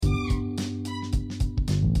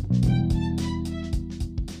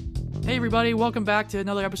Hey everybody, welcome back to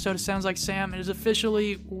another episode of Sounds Like Sam. It is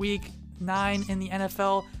officially week 9 in the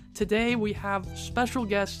NFL. Today we have special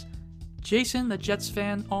guest Jason, the Jets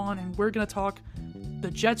fan, on, and we're going to talk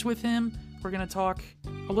the Jets with him. We're going to talk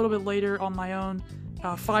a little bit later on my own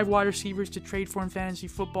 5 wide receivers to trade for in fantasy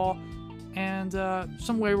football, and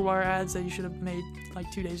some waiver wire ads that you should have made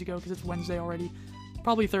like 2 days ago because it's Wednesday already.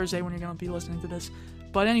 Probably Thursday when you're going to be listening to this.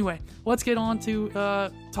 But anyway, let's get on to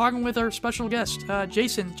talking with our special guest,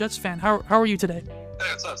 Jason, Jets fan. How are you today? Hey,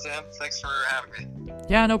 what's up, Sam? Thanks for having me.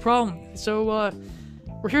 Yeah, no problem. So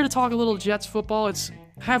we're here to talk a little Jets football. It's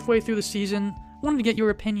halfway through the season. I wanted to get your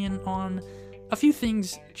opinion on a few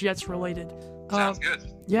things Jets related. Sounds good.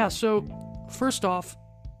 Yeah, so first off,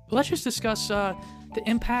 let's just discuss the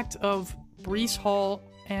impact of Breece Hall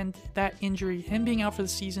and that injury, him being out for the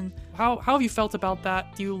season. How have you felt about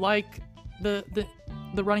that? Do you like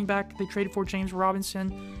the running back they traded for, James Robinson?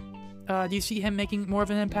 Do you see him making more of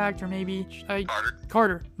an impact, or maybe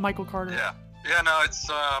Michael Carter? Yeah, no, it's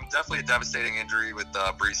definitely a devastating injury with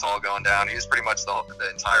Breece Hall going down. He was pretty much the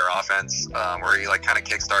entire offense, where he kind of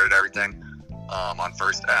kick-started everything on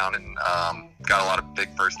first down and got a lot of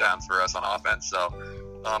big first downs for us on offense. So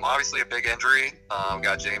obviously a big injury. We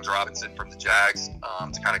got James Robinson from the Jags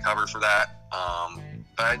to kind of cover for that.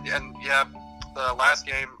 The last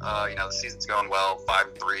game, the season's going well,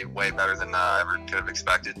 5-3, way better than I ever could have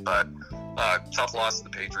expected. But tough loss to the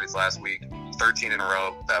Patriots last week, 13 in a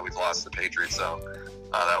row that we've lost to the Patriots, so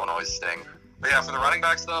that one always sting. But yeah, for the running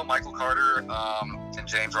backs though, Michael Carter and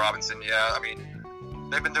James Robinson,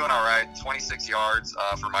 they've been doing all right. 26 yards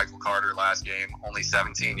for Michael Carter last game, only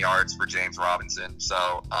 17 yards for James Robinson.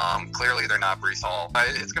 So clearly they're not Breece Hall.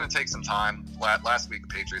 It's going to take some time. Last week, the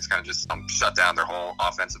Patriots kind of just shut down their whole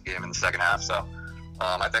offensive game in the second half. So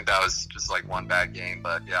I think that was just like one bad game.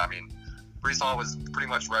 But yeah, Breece Hall was pretty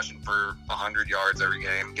much rushing for 100 yards every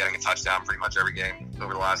game, getting a touchdown pretty much every game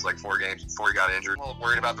over the last 4 games before he got injured. A little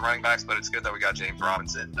worried about the running backs, but it's good that we got James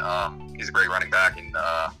Robinson. He's a great running back, and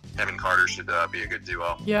him and Carter should be a good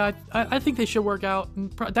duo. Yeah, I think they should work out.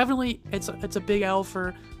 Definitely, it's a big L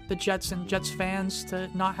for the Jets and Jets fans to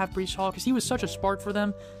not have Breece Hall, because he was such a spark for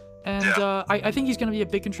them. And yeah. I think he's going to be a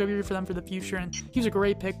big contributor for them for the future, and he was a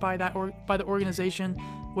great pick by the organization,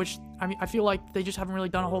 which I feel like they just haven't really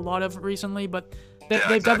done a whole lot of recently, but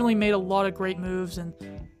they've definitely made a lot of great moves. And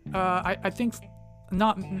I think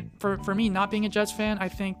not for me, not being a Jets fan, I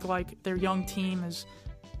think their young team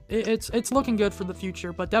it's looking good for the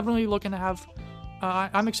future, but definitely looking to have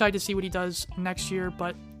I'm excited to see what he does next year,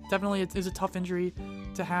 but definitely it is a tough injury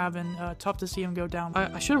to have, and tough to see him go down.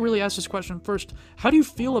 I should have really asked this question first. How do you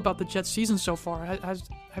feel about the Jets season so far?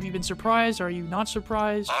 Have you been surprised? Are you not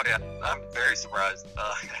surprised? Oh yeah, I'm very surprised.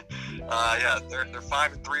 They're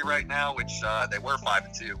 5-3 right now, which they were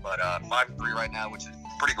 5-2, but 5-3 right now, which is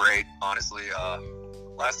pretty great, honestly.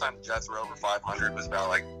 Last time the Jets were over 500 was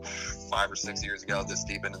about 5 or 6 years ago, this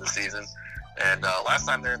deep into the season. And last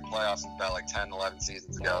time they were in the playoffs was about 10, 11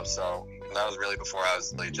 seasons ago. So that was really before I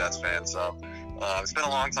was a Jets fan. So it's been a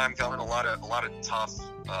long time coming. A lot of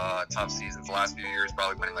tough seasons the last few years.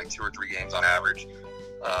 Probably winning 2 or 3 games on average.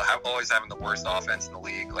 Always having the worst offense in the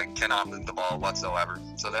league. Cannot move the ball whatsoever.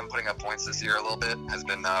 So them putting up points this year a little bit has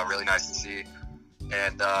been really nice to see.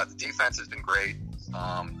 And the defense has been great.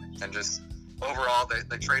 And just overall,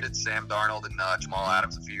 they traded Sam Darnold and Jamal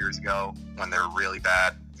Adams a few years ago when they were really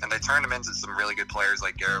bad. And they turned them into some really good players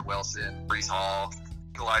like Garrett Wilson, Breece Hall,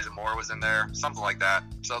 Elijah Moore was in there, something like that.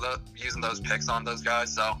 So using those picks on those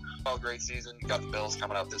guys. So, great season. You got the Bills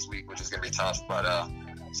coming up this week, which is going to be tough. But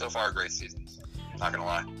so far, a great season. Not going to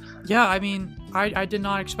lie. Yeah, I did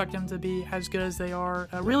not expect them to be as good as they are.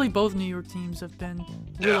 Really, both New York teams have been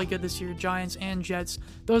really good this year, Giants and Jets.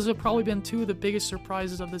 Those have probably been 2 of the biggest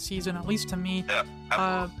surprises of the season, at least to me.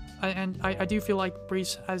 Yeah, and I do feel like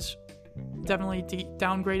Breece has definitely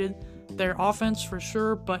downgraded their offense for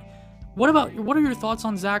sure. But what are your thoughts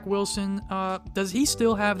on Zach Wilson? Does he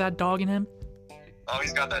still have that dog in him? Oh,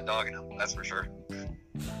 he's got that dog in him, that's for sure.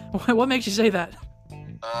 What makes you say that?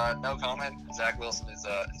 No comment. Zach Wilson is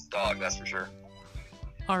his dog, that's for sure.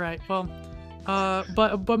 All right. Well,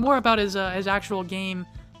 but more about his actual game.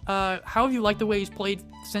 How have you liked the way he's played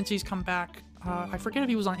since he's come back? I forget if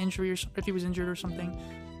he was on injury or if he was injured or something,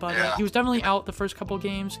 but he was definitely out the first couple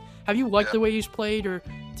games. Have you liked the way he's played, or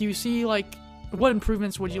do you see what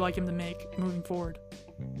improvements would you like him to make moving forward?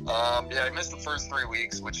 He missed the first 3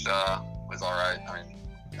 weeks, which was all right.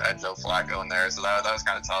 I had Joe Flacco in there, so that was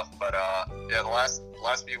kind of tough. But the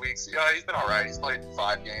last few weeks, he's been all right. He's played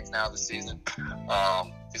 5 games now this season.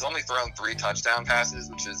 He's only thrown 3 touchdown passes,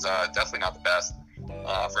 which is definitely not the best.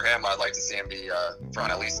 For him, I'd like to see him be throwing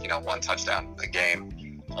at least 1 touchdown a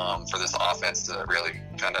game. for this offense to really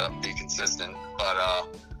kind of be consistent. But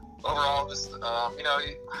overall, just I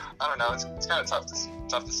don't know. It's kind of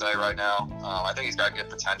tough to say right now. I think he's got good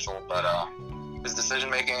potential, but his decision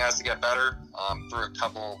making has to get better. Threw a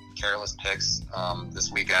couple careless picks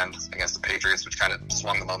this weekend against the Patriots, which kind of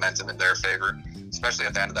swung the momentum in their favor, especially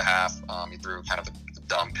at the end of the half. He threw kind of a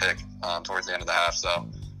dumb pick towards the end of the half. So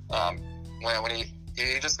when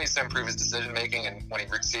he just needs to improve his decision making, and when he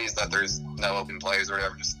sees that there's no open plays or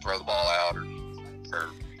whatever, just throw the ball out or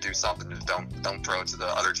do something. Just don't throw it to the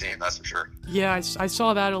other team. That's for sure. Yeah, I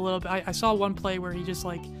saw that a little bit. I saw one play where he just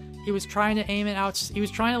he was trying to aim it out. He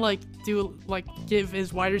was trying to give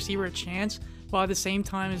his wide receiver a chance, while at the same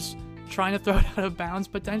time is trying to throw it out of bounds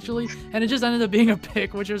potentially, and it just ended up being a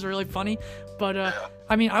pick, which was really funny. But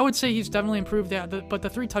I mean, I would say he's definitely improved that. But the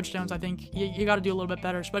 3 touchdowns, I think you got to do a little bit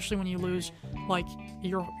better, especially when you lose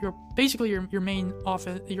your basically your main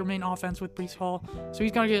offense with Breece Hall. So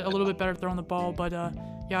he's got to get a little bit better throwing the ball. But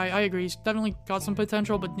yeah, I agree. He's definitely got some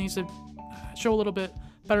potential, but needs to show a little bit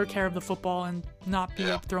better care of the football and not be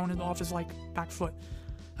throwing it off his back foot.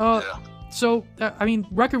 So I mean,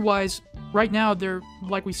 record-wise, right now they're,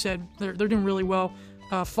 like we said, they're doing really well.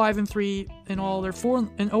 5-3 in all. They're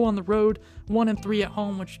 4-0 on the road, 1-3 at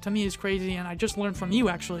home, which to me is crazy. And I just learned from you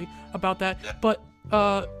actually about that. Yeah. But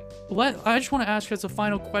I just want to ask as a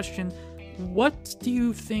final question: what do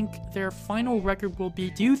you think their final record will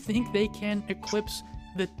be? Do you think they can eclipse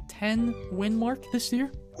the 10-win mark this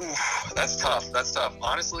year? Oof, that's tough.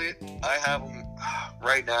 Honestly, I have them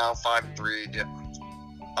right now 5-3. Yeah.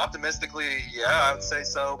 Optimistically, yeah, I would say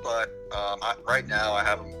so. But right now, I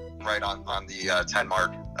have them right on the 10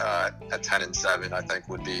 mark at 10-7. I think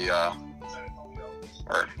would be.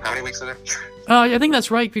 Or how many weeks are there? I think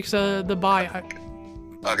that's right because the bye.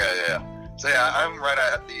 Okay, yeah. So yeah, I'm right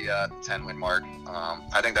at the 10-win mark.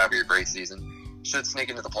 I think that'd be a great season. Should sneak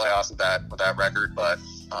into the playoffs with that record, but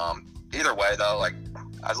either way though,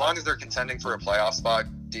 as long as they're contending for a playoff spot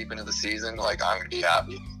deep into the season, I'm gonna be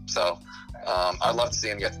happy. So I'd love to see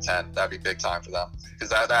them get to 10. That'd be big time for them because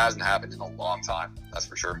that hasn't happened in a long time. That's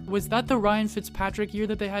for sure. Was that the Ryan Fitzpatrick year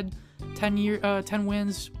that they had 10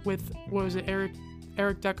 wins with, what was it,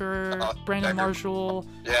 Eric Decker, Brandon Marshall?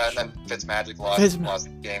 Yeah, and then Fitzmagic lost the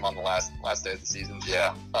game on the last day of the season.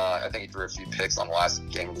 Yeah, I think he threw a few picks on the last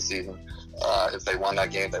game of the season. If they won that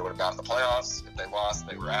game, they would have gotten the playoffs. If they lost,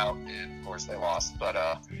 they were out, and of course they lost. But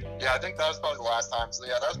yeah, I think that was probably the last time. So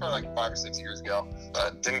yeah, that was probably 5 or 6 years ago.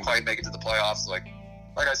 Didn't quite make it to the playoffs. Like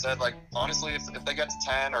I said, honestly, if they get to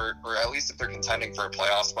 10, or at least if they're contending for a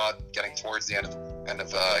playoff spot, getting towards the end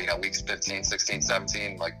of weeks 15, 16,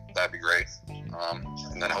 17, that'd be great.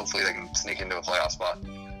 And then hopefully they can sneak into a playoff spot.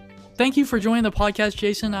 Thank you for joining the podcast,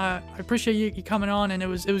 Jason. I appreciate you coming on, and it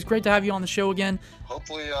was great to have you on the show again.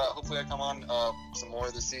 Hopefully I come on some more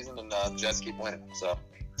this season, and the Jets keep winning. So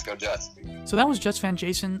let's go Jets. So that was Jets fan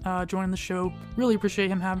Jason joining the show. Really appreciate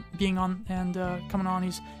him being on and coming on.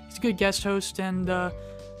 He's a good guest host, and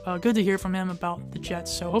good to hear from him about the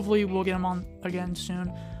Jets. So hopefully we'll get him on again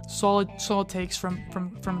soon. Solid takes from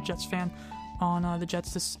a Jets fan on the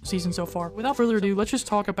Jets this season so far. Without further ado, let's just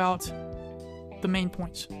talk about the main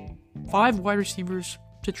points. 5 wide receivers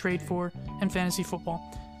to trade for in fantasy football.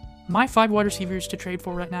 My 5 wide receivers to trade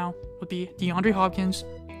for right now would be DeAndre Hopkins,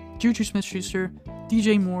 Juju Smith-Schuster,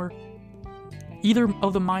 DJ Moore, either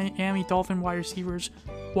of the Miami Dolphin wide receivers,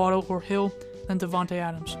 Waddle or Hill, and Devontae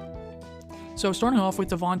Adams. So starting off with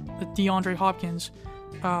DeAndre Hopkins,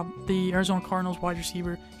 the Arizona Cardinals wide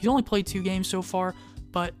receiver. He's only played 2 games so far,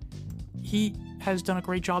 but he has done a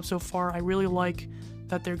great job so far. I really like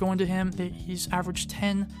that they're going to him. He's averaged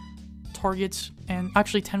 10 targets and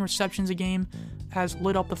actually 10 receptions a game, has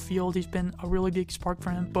lit up the field. He's been a really big spark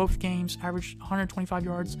for him. Both games averaged 125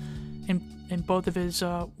 yards in both of his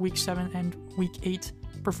Week 7 and Week 8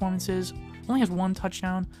 performances. Only has 1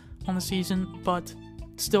 touchdown on the season, but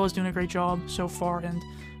still is doing a great job so far. And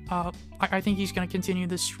I think he's going to continue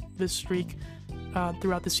this streak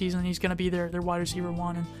throughout the season. He's going to be their wide receiver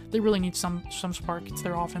 1, and they really need some spark to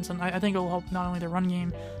their offense. And I think it'll help not only their run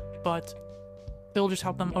game, but it'll just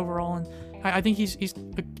help them overall. And I think he's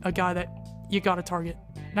a guy that you got to target.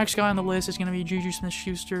 Next guy on the list is going to be Juju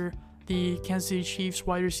Smith-Schuster, the Kansas City Chiefs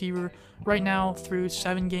wide receiver. Right now, through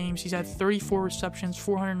 7 games, he's had 34 receptions,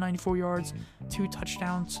 494 yards, 2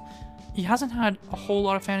 touchdowns. He hasn't had a whole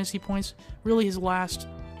lot of fantasy points. Really, his last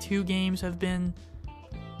 2 games have been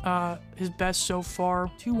his best so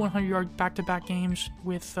far. 2 100-yard back-to-back games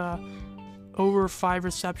with over 5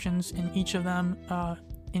 receptions in each of them.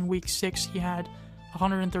 In Week 6, he had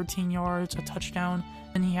 113 yards, a touchdown,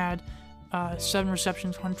 and he had 7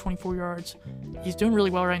 receptions, 124 yards. He's doing really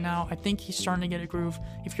well right now. I think he's starting to get a groove.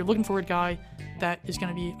 If you're looking for a guy that is going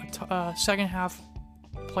to be a second half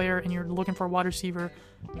player and you're looking for a wide receiver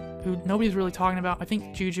who nobody's really talking about, I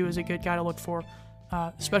think Juju is a good guy to look for,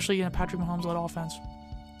 especially in a Patrick Mahomes-led offense.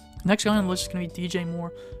 Next guy on the list is going to be DJ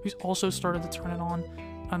Moore, who's also started to turn it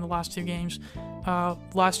on the last 2 games.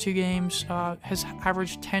 Last 2 games has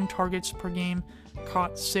averaged 10 targets per game,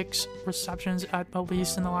 caught 6 receptions at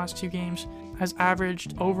least in the last 2 games, has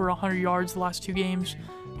averaged over 100 yards the last 2 games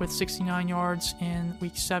with 69 yards in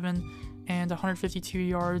week 7 and 152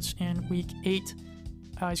 yards in week 8.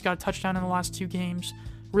 He's got a touchdown in the last 2 games.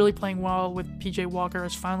 Really playing well with PJ Walker.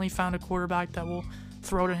 Has finally found a quarterback that will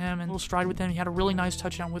throw to him and will stride with him. He had a really nice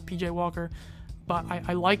touchdown with PJ Walker, but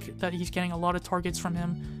I like that he's getting a lot of targets from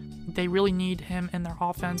him. They really need him in their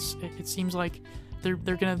offense. It seems like they're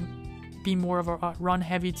going to be more of a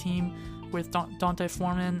run-heavy team with Dante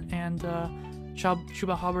Foreman and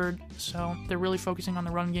Chuba Hubbard, so they're really focusing on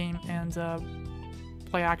the run game and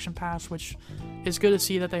play action pass, which is good to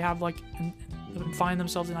see that they have and find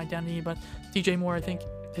themselves an identity. But DJ Moore, I think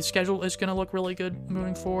his schedule is going to look really good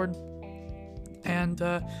moving forward, and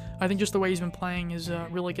I think just the way he's been playing is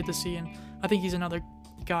really good to see, and I think he's another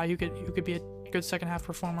guy who could be a good second half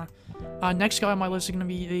performer. Next guy on my list is going to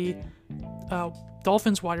be the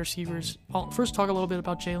Dolphins wide receivers. I'll first talk a little bit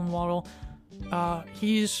about Jalen Waddle.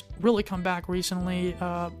 He's really come back recently.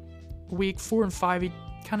 Week 4 and 5, he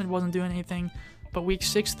kind of wasn't doing anything, but week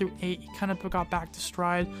 6 through 8, he kind of got back to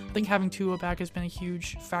stride. I think having Tua back has been a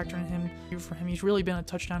huge factor in him. For him, he's really been a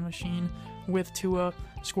touchdown machine with Tua.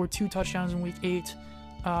 Scored 2 touchdowns in week 8.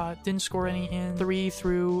 Didn't score any in 3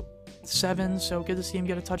 through 7, so good to see him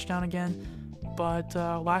get a touchdown again. But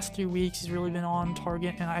last 3 weeks, he's really been on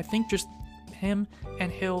target, and I think just him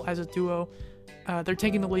and Hill as a duo, they're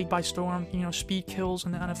taking the league by storm. Speed kills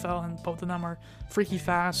in the NFL, and both of them are freaky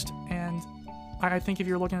fast, and I think if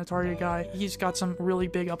you're looking at a target guy, he's got some really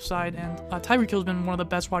big upside, and Tyreek Hill's been one of the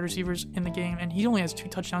best wide receivers in the game, and he only has 2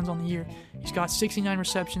 touchdowns on the year. He's got 69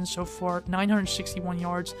 receptions so far, 961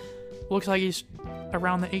 yards. Looks like he's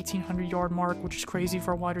around the 1,800-yard mark, which is crazy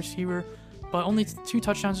for a wide receiver, but only 2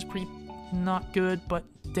 touchdowns is pretty not good, but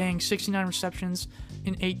dang, 69 receptions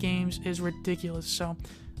in 8 games is ridiculous. So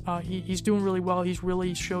he's doing really well. He's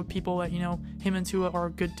really showed people that, him and Tua are a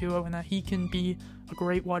good duo and that he can be a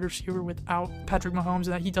great wide receiver without Patrick Mahomes,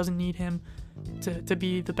 and that he doesn't need him to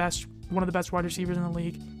be one of the best wide receivers in the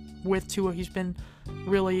league. With Tua, he's been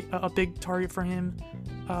really a big target for him.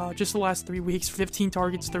 Just the last 3 weeks, 15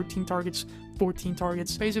 targets, 13 targets, 14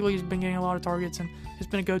 targets. Basically, he's been getting a lot of targets and has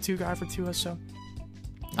been a go-to guy for Tua, so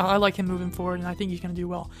I like him moving forward, and I think he's going to do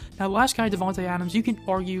well. Now, the last guy, Davante Adams, you can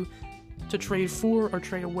argue to trade for or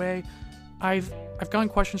trade away. I've gotten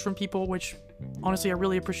questions from people, which honestly I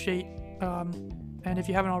really appreciate. And if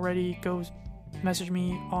you haven't already, go message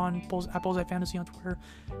me on Bullseye Fantasy on Twitter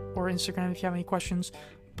or Instagram if you have any questions.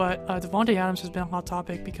 But Davante Adams has been a hot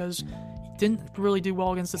topic because he didn't really do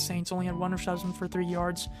well against the Saints. Only had 1 reception for 3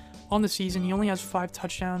 yards on the season. He only has 5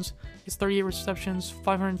 touchdowns. It's 38 receptions,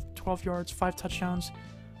 512 yards, 5 touchdowns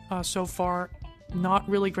so far. Not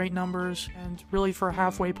really great numbers, and really for a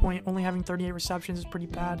halfway point, only having 38 receptions is pretty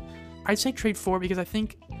bad. I'd say trade for, because I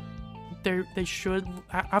think they should,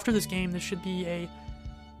 after this game, there should be a,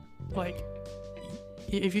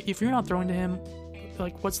 if you're not throwing to him,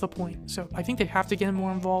 what's the point? So I think they have to get him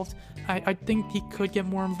more involved. I think he could get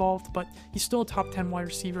more involved, but he's still a top 10 wide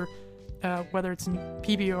receiver, whether it's in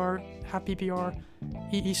PPR, half PPR.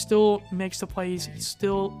 He still makes the plays. He's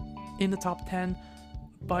still in the top 10.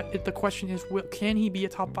 But the question is, can he be a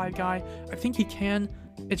top 5 guy? I think he can.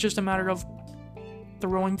 It's just a matter of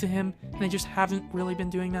throwing to him, and they just haven't really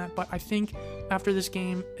been doing that. But I think after this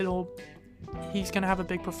game, he's going to have a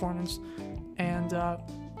big performance, and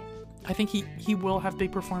I think he will have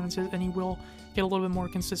big performances, and he will get a little bit more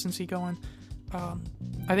consistency going.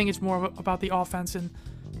 I think it's more about the offense and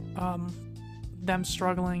them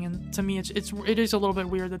struggling, and to me, it is a little bit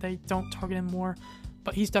weird that they don't target him more.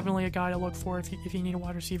 But he's definitely a guy to look for if you need a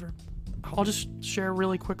wide receiver. I'll just share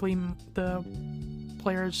really quickly the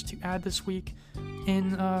players to add this week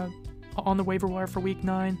on the waiver wire for Week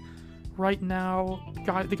 9. Right now,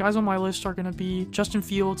 the guys on my list are going to be Justin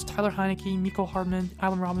Fields, Tyler Heineke, Mecole Hardman,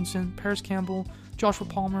 Allen Robinson, Paris Campbell, Joshua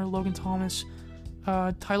Palmer, Logan Thomas,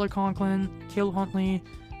 Tyler Conklin, Caleb Huntley,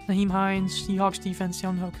 Naheem Hines, Seahawks defense,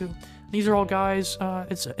 Young Hoku. These are all guys.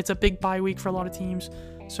 It's a big bye week for a lot of teams.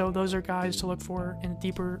 So those are guys to look for in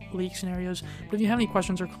deeper league scenarios. But if you have any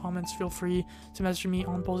questions or comments, feel free to message me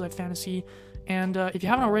on Bullseye Fantasy. And if you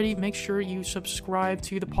haven't already, make sure you subscribe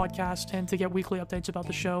to the podcast and to get weekly updates about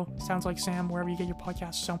the show. Sounds like Sam, wherever you get your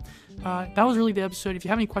podcasts. So that was really the episode. If you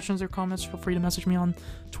have any questions or comments, feel free to message me on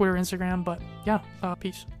Twitter, Instagram. But yeah,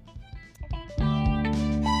 peace.